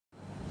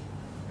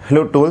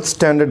Hello 12th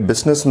standard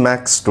business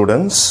max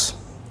students.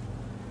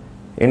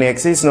 In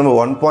exercise number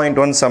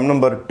 1.1 sum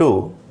number 2,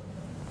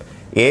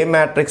 A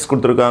matrix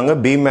kuduthirukanga,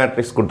 B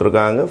matrix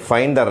kuduthirukanga,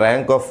 find the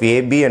rank of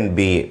AB and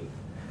BA.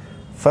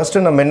 First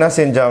நம்ம என்ன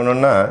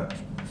செஞ்சாகணும்னா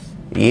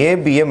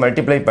AB ஐ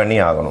multiply பண்ணி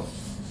ஆகணும்.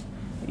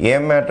 A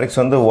matrix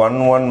வந்து 1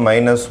 1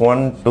 minus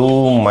 1 2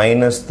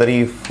 minus 3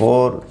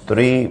 4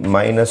 3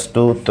 minus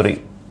 2 3.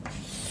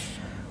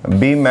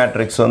 B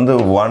matrix வந்து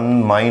 1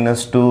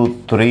 minus 2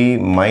 3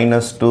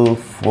 minus 2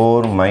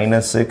 4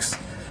 minus 6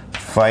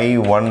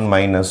 5 1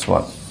 minus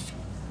 1.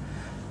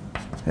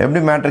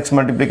 எப்படி matrix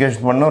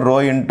multiplication பண்ணோம்? row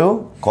into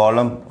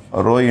column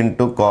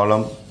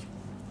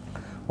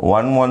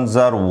 1 ones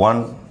are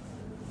 1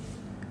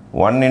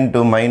 1 into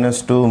minus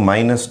 2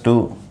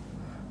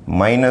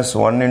 minus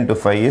 1 into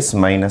 5 is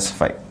minus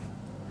 5.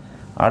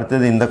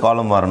 அடுத்தது இந்த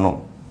column வரணும்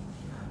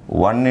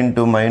 1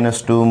 into minus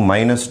 2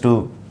 minus 2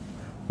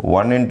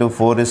 1 into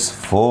 4 is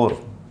 4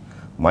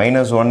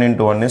 minus 1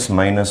 into 1 is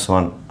minus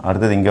 1.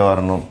 அடுத்தது இங்கே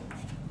வரணும்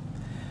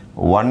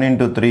 1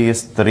 into 3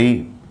 is 3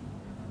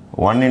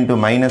 1 into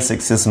minus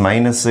 6 is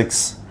minus 6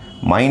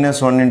 minus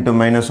 1 into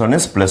minus 1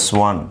 is plus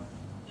 1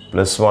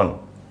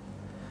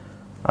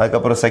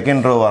 அதுக்கப்புறம்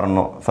second row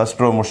வரணும்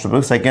first row முடிச்சுட்டு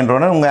பிறகு செகண்ட்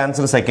ரோனா உங்கள்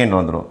ஆன்சர் செகண்ட்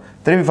வந்துடும்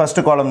திருப்பி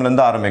ஃபஸ்ட்டு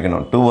காலம்லேருந்து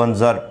ஆரம்பிக்கணும் 2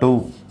 ones are 2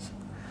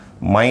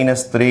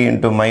 minus 3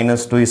 into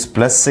minus 2 is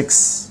plus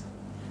 6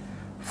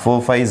 4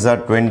 5s are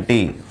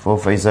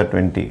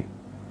 20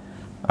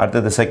 after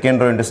the second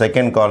row into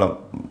second column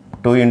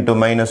 2 into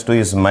minus 2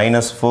 is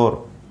minus 4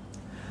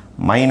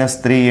 minus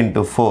 3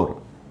 into 4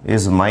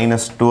 is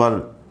minus 12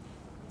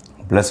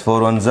 plus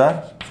 4 ones are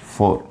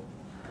 4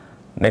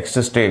 next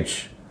stage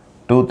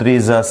 2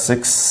 3s are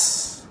 6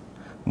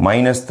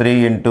 minus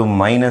 3 into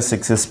minus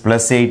 6 is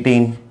plus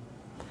 18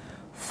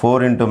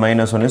 4 into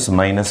minus 1 is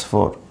minus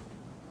 4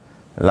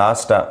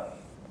 last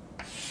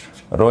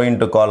row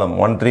into column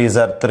 1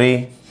 3s are 3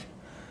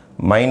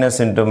 minus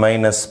into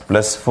minus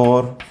plus 4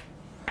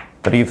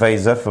 3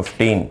 5s are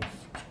 15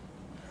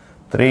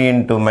 3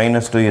 into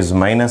minus 2 is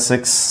minus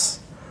 6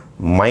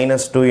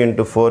 minus 2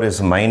 into 4 is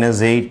minus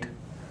 8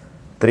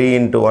 3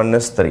 into 1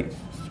 is 3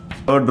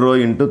 third row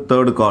into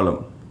third column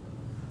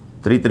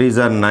 3 3s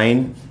are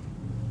 9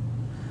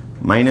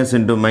 minus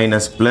into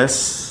minus plus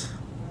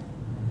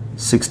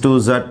 6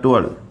 2s are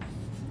 12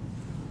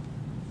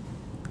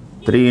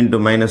 3 into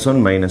minus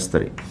 1 minus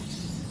 3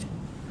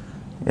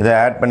 இதை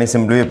add பண்ணி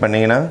simplify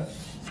பண்ணிங்கன்னா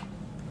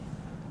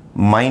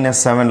minus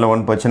 7ல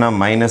 1 போச்சுன்னா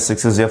minus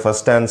 6 is your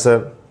first answer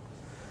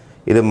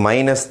இது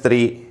minus 3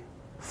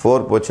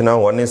 4 போச்சுன்னா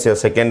 1 is your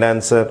second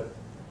answer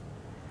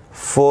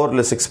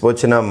 4ல 6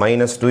 போச்சுன்னா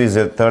minus 2 is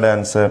your third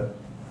answer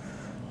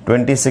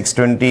 26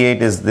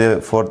 28 is the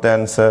fourth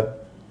answer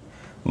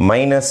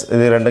minus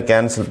இது ரெண்டு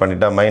cancel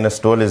பண்ணிட்டா minus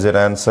 12 is your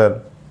answer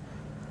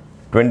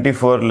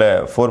 24ல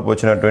 4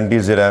 போச்சுன்னா 20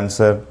 is your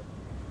answer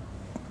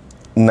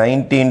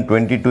 19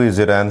 22 is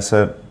your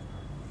answer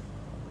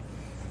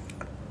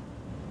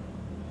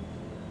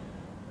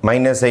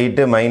minus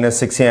 8 minus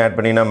 6 add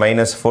பண்ணினா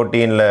minus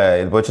 14ல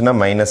இது போச்சுன்னா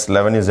minus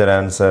 11 is your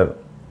answer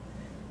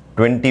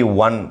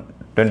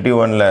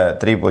 21ல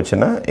 3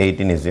 போச்சுன்னா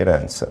 18 is your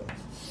answer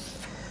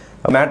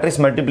matrix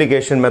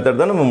multiplication method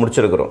தான் நம்ம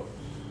முடிச்சிருக்கிறோம்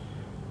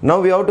now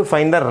we have to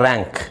find the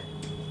rank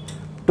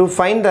to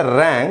find the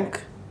rank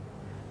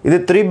இது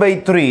 3 by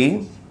 3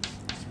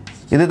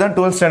 இதுதான்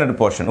 12th standard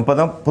portion இப்போ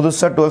தான்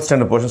புதுசாக 12th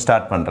standard portion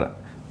ஸ்டார்ட் பண்ணுறேன்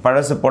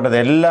பழசு போட்டது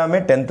எல்லாமே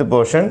 10th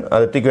portion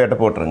அது டிக்கெட்டை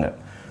போட்டுருங்க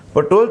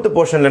இப்போ 12th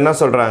portionல என்ன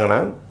சொல்கிறாங்கன்னா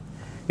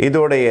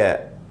இதோடைய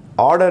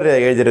order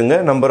எழுதிருங்க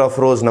number of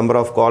rose number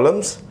of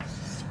columns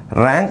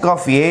rank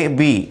of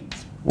AB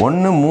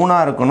ஒன்று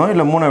 3ஆக இருக்கணும்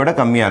இல்லை 3 விட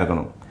கம்மியாக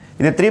இருக்கணும்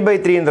இது 3 by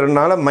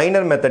 3ன்றதுனால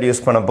மைனர் மெத்தட்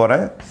யூஸ் பண்ண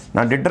போகிறேன்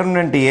நான்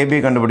டிட்டர்மினன்ட் ஏபி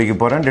கண்டுபிடிக்க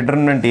போகிறேன்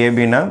determinant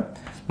ஏபினா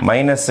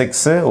minus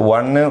 6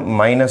 1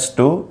 minus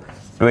 2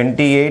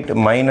 28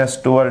 minus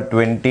 12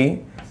 20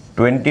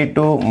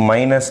 22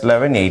 minus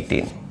 11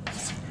 18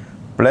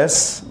 plus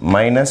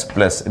minus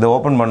plus இதை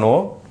ஓப்பன்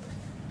பண்ணுவோம்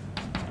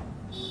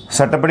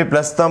சட்டப்படி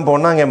ப்ளஸ் தான்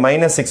போனால் அங்கே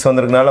minus 6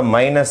 வந்திருக்கனால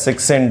minus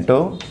 6 into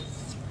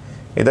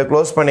இதை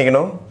க்ளோஸ்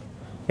பண்ணிக்கணும்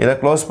இதை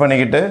க்ளோஸ்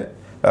பண்ணிக்கிட்டு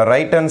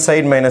right hand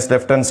side minus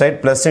left hand side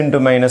plus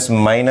into minus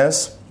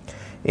minus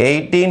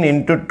 18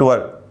 into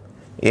 12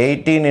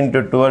 18 into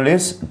 12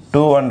 is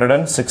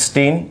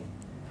 216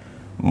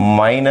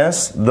 minus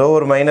though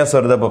ஒரு மைனஸ்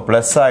வருது அப்போ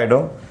ப்ளஸ்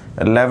ஆகிடும்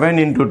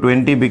 11 into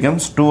 20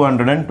 becomes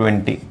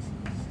 220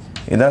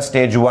 இதுதான்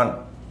ஸ்டேஜ்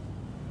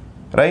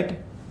 1 ரைட்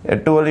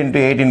 12 into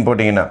 18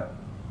 போட்டிங்கன்னா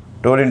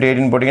 12 into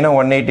 18 போட்டிங்கன்னா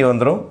 180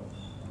 வந்துடும்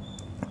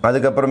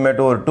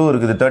அதுக்கப்புறமேட்டு ஒரு 2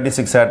 இருக்குது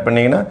 36 ஆட்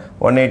பண்ணிங்கன்னா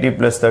 180 +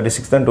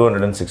 36 தான்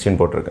 216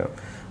 போட்டிருக்கேன்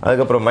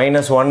அதுக்கப்புறம்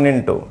minus 1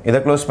 into இதை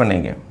க்ளோஸ்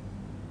பண்ணிங்க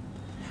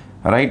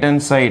ரைட்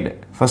ஹேண்ட் சைடு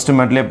ஃபஸ்ட்டு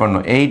மட்டும்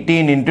பண்ணும்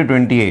 18 into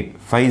 28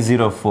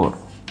 504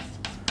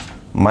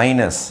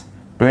 minus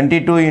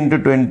 22 into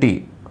 20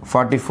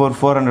 44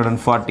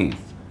 440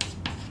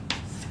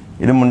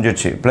 இது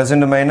முடிஞ்சிச்சு ப்ளஸ்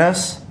இன்ட்டு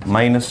மைனஸ்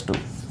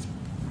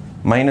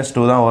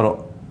 -2 தான் வரும்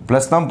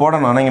ப்ளஸ் தான்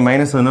போடணும் ஆனால் இங்கே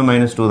மைனஸ் வந்து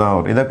 -2 தான்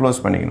வரும் இதை க்ளோஸ்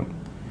பண்ணிக்கணும்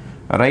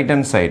right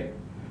hand side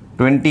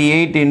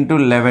 28 into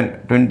 11,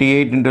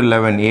 28 into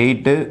 11,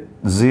 8,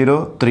 0,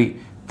 3,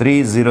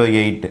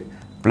 308,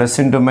 plus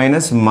into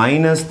minus,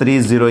 minus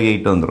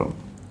 308 வந்துரும்.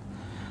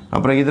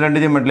 அப்புறம் இது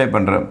ரெண்டுத்தையும் மல்டிப்ளை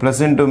பண்ணுறேன். ப்ளஸ்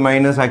இன்ட்டு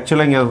மைனஸ்,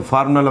 ஆக்சுவலாக இங்கே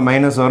ஃபார்முலாவில்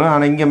மைனஸ் வரும்,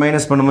 ஆனால் இங்கே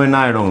மைனஸ் பண்ணும்போது என்ன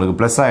ஆகிடும் உங்களுக்கு?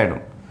 ப்ளஸ்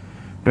ஆகிடும்.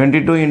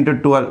 22 into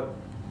 12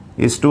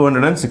 is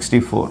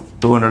 264.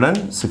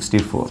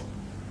 264.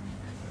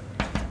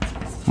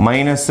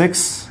 Minus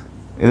 6,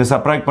 இது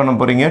சப்ராக்ட் பண்ண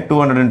போகிறீங்க.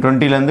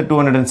 220லேருந்து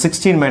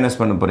 216 மைனஸ்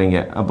பண்ண போகிறீங்க.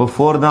 அப்போ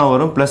 4 தான்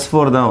வரும், ப்ளஸ்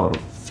 4 தான்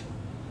வரும்.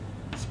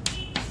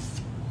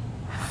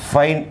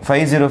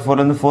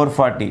 504லேருந்து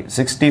 440,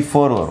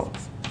 64 வரும்.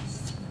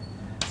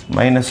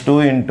 மைனஸ் 2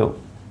 into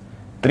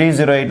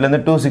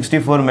 308லேருந்து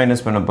 264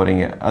 மைனஸ் பண்ண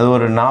போகிறீங்க. அது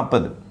ஒரு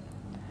 40.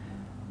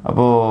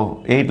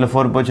 அப்போது 8ல்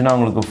 4 போச்சுன்னா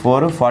உங்களுக்கு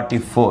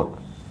 444.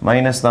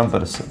 மைனஸ் தான்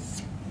பெருசு.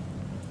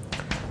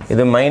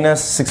 இது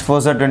minus 6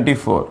 4s are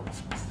 24.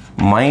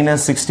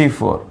 Minus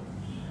 64.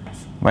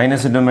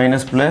 Minus into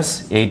minus plus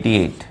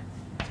 88.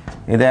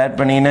 இதை ஆட்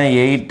பண்ணிங்கன்னா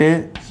 8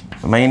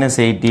 மைனஸ்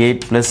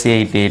 88 ப்ளஸ்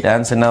 88.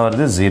 ஆன்சர் என்ன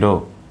வருது? 0.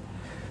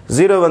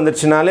 0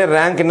 வந்துடுச்சுனாலே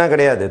ரேங்க் என்ன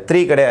கிடையாது?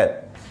 3 கிடையாது.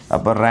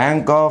 அப்போ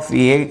rank of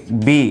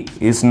AB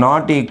is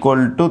not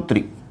equal to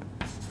 3.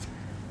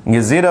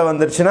 இங்கே 0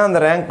 வந்துருச்சுன்னா அந்த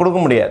ரேங்க் கொடுக்க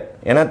முடியாது,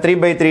 ஏன்னா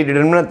 3/3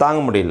 டிட்டர்மினன்ட்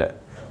தாங்க முடியல.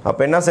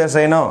 அப்போ என்ன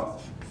செய்யணும்?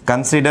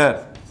 Consider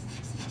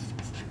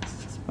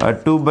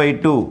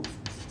 2/2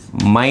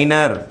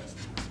 minor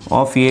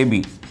of AB.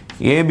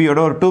 ஏபியோட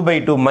ஒரு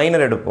 2/2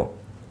 மைனர் எடுப்போம்.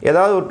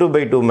 ஏதாவது ஒரு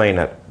 2/2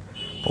 மைனர்.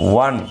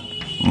 1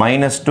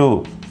 minus 2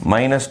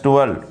 minus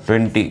 12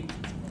 20.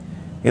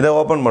 இதை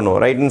ஓப்பன் பண்ணுவோம்.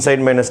 Right hand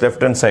side minus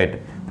left hand side.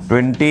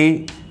 20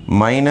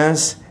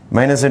 minus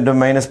minus into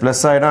minus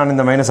plus ஆகிடும், ஆனால்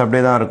இந்த மைனஸ்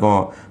அப்படியே தான்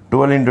இருக்கும்.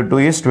 12 into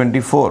 2 is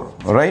 24.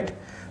 Right?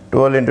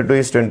 12 into 2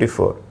 is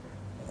 24.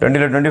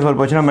 20ல் 24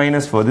 போச்சுன்னா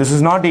minus 4. This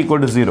is not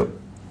equal to 0.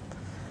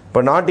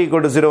 இப்போ நாட்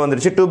ஈக்குவல் டு 0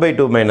 வந்துருச்சு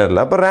 2/2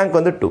 மைனரில். அப்போ ரேங்க்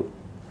வந்து 2.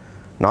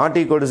 நாட்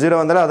ஈக்குவல் டு 0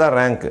 வந்தாலும் அதான்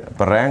ரேங்க்.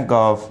 இப்போ rank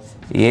of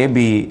AB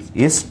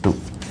is 2.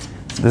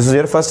 This is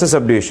your first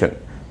subdivision.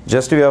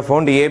 Just we have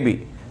found AB.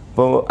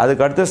 இப்போ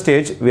அதுக்கு அடுத்த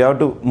stage we have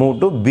to move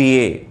to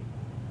BA.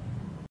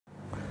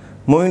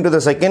 Moving to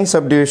the second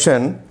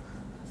subdivision,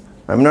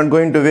 I'm not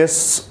going to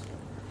waste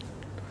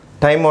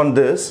time on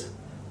this.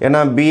 ஏன்னா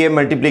BA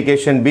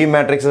multiplication, B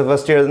matrix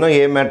first எழுதணும்,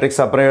 A matrix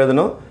அப்புறம்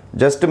எழுதணும்.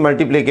 Just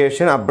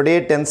multiplication, அப்படியே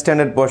 10th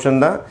standard portion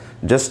தான்.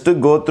 Just to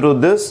go through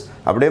this,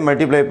 அப்படியே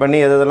multiply பண்ணி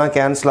எதெல்லாம்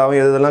cancel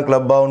ஆகும் எதெல்லாம்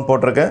கிளப் ஆகும்னு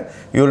போட்டிருக்கேன்.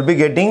 You will be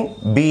getting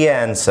BA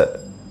answer.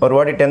 ஒரு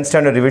வாட்டி 10th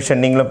standard revision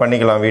நீங்களும்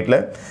பண்ணிக்கலாம் வீட்டில்.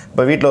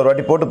 இப்போ வீட்டில் ஒரு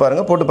வாட்டி போட்டு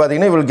பாருங்கள். போட்டு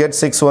பார்த்தீங்கன்னா you will get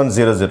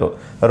 6100.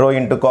 Row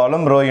into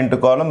column, row into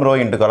column, row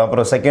into column.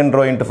 அப்புறம் second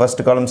row into first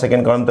column,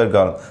 second column, third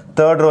column.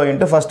 Third row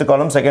into first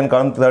column, second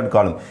column, third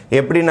column.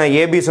 எப்படி நான்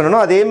AB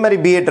சொன்னனோ அதே மாதிரி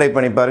BA try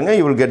பண்ணி பாருங்கள்.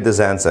 You will get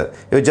this answer.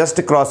 You just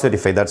cross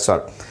verify, that's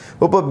all.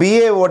 இப்போ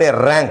BA உடைய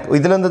rank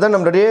இதுலேருந்து தான்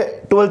நம்மளுடைய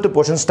 12th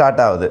போர்ஷன்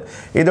ஸ்டார்ட் ஆகுது.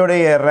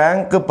 இதோடைய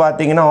ரேங்க்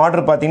பார்த்தீங்கன்னா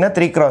ஆர்டர் பார்த்தீங்கன்னா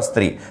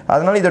 3x3.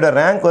 அதனால் இதோட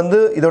ரேங்க் வந்து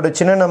இதோட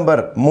சின்ன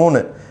நம்பர்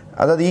 3,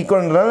 அதாவது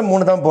ஈக்குவல்னால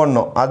 3 தான்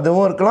போடணும்.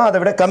 அதுவும் இருக்கலாம், அதை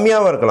விட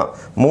கம்மியாகவும் இருக்கலாம்.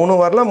 3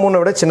 வரலாம்,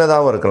 3 விட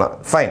சின்னதாகவும் இருக்கலாம்.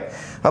 ஃபைன்.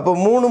 அப்போ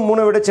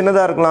 3 விட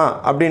சின்னதாக இருக்கலாம்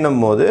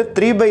அப்படின்னும் போது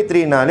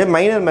 3/3னாலே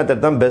மைனர்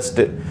மெத்தட் தான்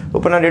பெஸ்ட்டு.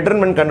 இப்போ நான்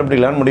டிட்டர்மினன்ட்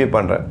கண்டுபிடிக்கலான்னு முடிவு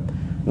பண்ணுறேன்.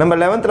 நம்ம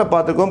 11th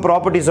பார்த்துருக்கோம்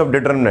ப்ராப்பர்ட்டிஸ் ஆஃப்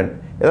டிட்டர்மினன்ட்.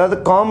 ஏதாவது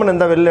காமன்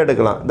இருந்தால் வெளில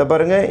எடுக்கலாம். இந்த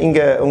பாருங்கள்,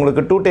 இங்கே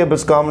உங்களுக்கு 2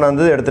 டேபிள்ஸ் காமனாக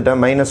இருந்தது,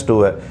 எடுத்துட்டேன்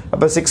 -2.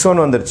 அப்போ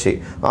 6/1 வந்துருச்சு.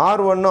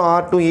 R1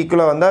 R2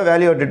 ஈக்குவலாக வந்தால்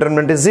வேல்யூ ஆஃப்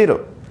டிட்டர்மினன்ட் 0.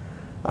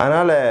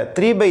 அதனால்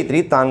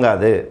 3/3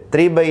 தாங்காது.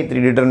 3/3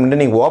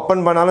 டிட்டர்மினன்ட் நீங்கள்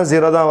ஓப்பன் பண்ணாலும்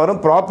 0 தான் வரும்,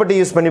 ப்ராப்பர்ட்டி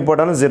யூஸ் பண்ணி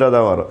போட்டாலும் 0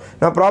 தான் வரும்.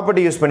 நான்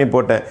ப்ராப்பர்ட்டி யூஸ் பண்ணி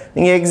போட்டேன்.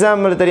 நீங்கள்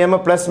எக்ஸாம்பிள்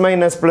தெரியாமல் ப்ளஸ்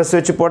மைனஸ் ப்ளஸ்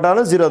வச்சு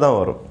போட்டாலும் 0 தான்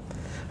வரும்.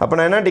 அப்போ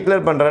நான் என்ன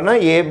டிக்ளேர் பண்ணுறேன்னா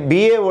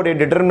BA உடைய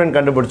டிட்டர்மினன்ட்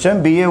கண்டுபிடிச்சேன்.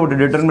 BA உடைய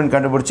டிட்டர்மினன்ட்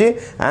கண்டுபிடிச்சி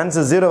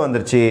ஆன்சர் 0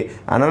 வந்துருச்சு.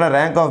 அதனால்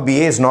rank of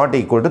BA is not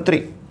equal to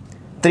 3.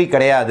 3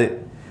 கிடையாது.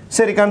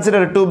 சரி,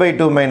 கன்சிடர்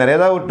 2/2 மைனர்.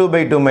 ஏதாவது ஒரு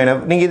 2/2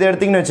 மைனர் நீங்கள் இதை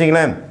எடுத்திங்கன்னு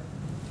வச்சிங்களேன்.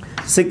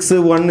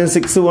 6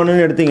 1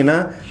 எடுத்திங்கன்னா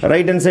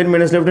right hand side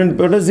minus left hand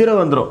போட்டு 0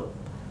 வந்துடும்.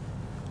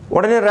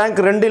 உடனே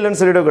ரேங்க் 2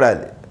 இல்லைன்னு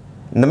சொல்லிடக்கூடாது.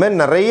 இந்த மாதிரி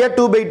நிறைய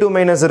 2/2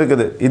 மைனஸ்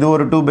இருக்குது. இது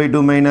ஒரு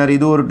 2/2 மைனர்,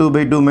 இது ஒரு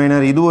 2/2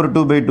 மைனர், இது ஒரு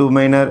 2/2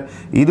 மைனர்,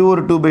 இது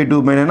ஒரு 2/2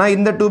 மைனர். நான்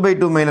இந்த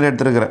 2/2 மைனர்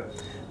எடுத்துருக்கிறேன்.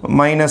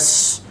 மைனஸ்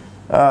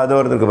அது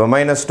ஒரு இருக்குது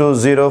 -2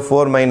 0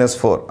 4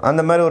 -4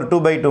 அந்த மாதிரி ஒரு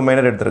 2/2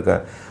 மைனர் எடுத்திருக்கேன்.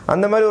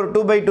 அந்த மாதிரி ஒரு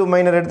 2/2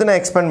 மைனர் எடுத்து நான்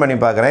எக்ஸ்பேண்ட் பண்ணி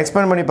பார்க்குறேன்.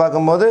 எக்ஸ்பேண்ட் பண்ணி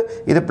பார்க்கும்போது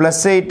இது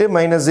 +8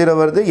 -0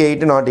 வருது,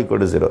 8 நாட்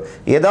ஈக்குவல் டு 0.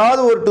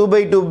 ஏதாவது ஒரு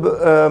 2/2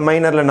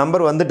 மைனரில்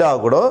நம்பர் வந்துட்டா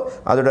கூட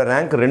அதோட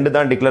ரேங்க் 2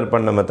 தான் டிக்ளேர்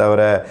பண்ணணுமே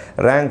தவிர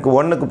ரேங்க்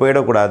 1க்கு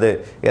போயிடக்கூடாது.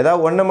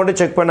 ஏதாவது 1 மட்டும்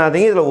செக்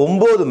பண்ணாதீங்க. இதில்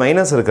 9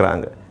 மைனஸ்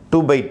இருக்கிறாங்க.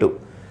 2/2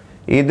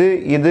 இது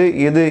இது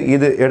இது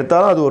இது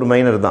எடுத்தாலும் அது ஒரு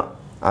மைனர் தான்.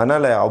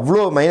 அதனால்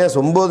அவ்வளோ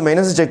 -9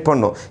 மைனஸ் செக்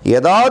பண்ணணும்.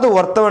 ஏதாவது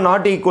ஒருத்தவன்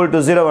நாட் ஈக்குவல் டு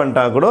 0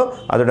 வந்துட்டா கூட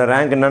அதோட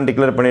ரேங்க் என்னன்னு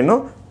டிக்ளேர்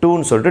பண்ணிடணும்,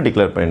 2ன்னு சொல்லிட்டு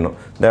டிக்ளேர் பண்ணிடணும்.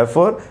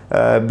 தேர்ஃபோர்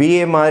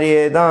BA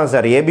மாதிரியே தான்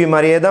AB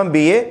மாதிரியே தான்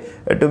BA.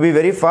 To be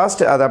very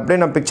fast அதை அப்படியே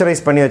நான்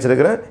பிக்சரைஸ் பண்ணி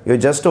வச்சுருக்கிறேன். You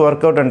just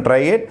work out and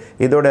try it.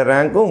 இதோட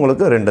ரேங்க்கும்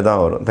உங்களுக்கு 2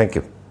 தான் வரும்.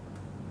 தேங்க்யூ.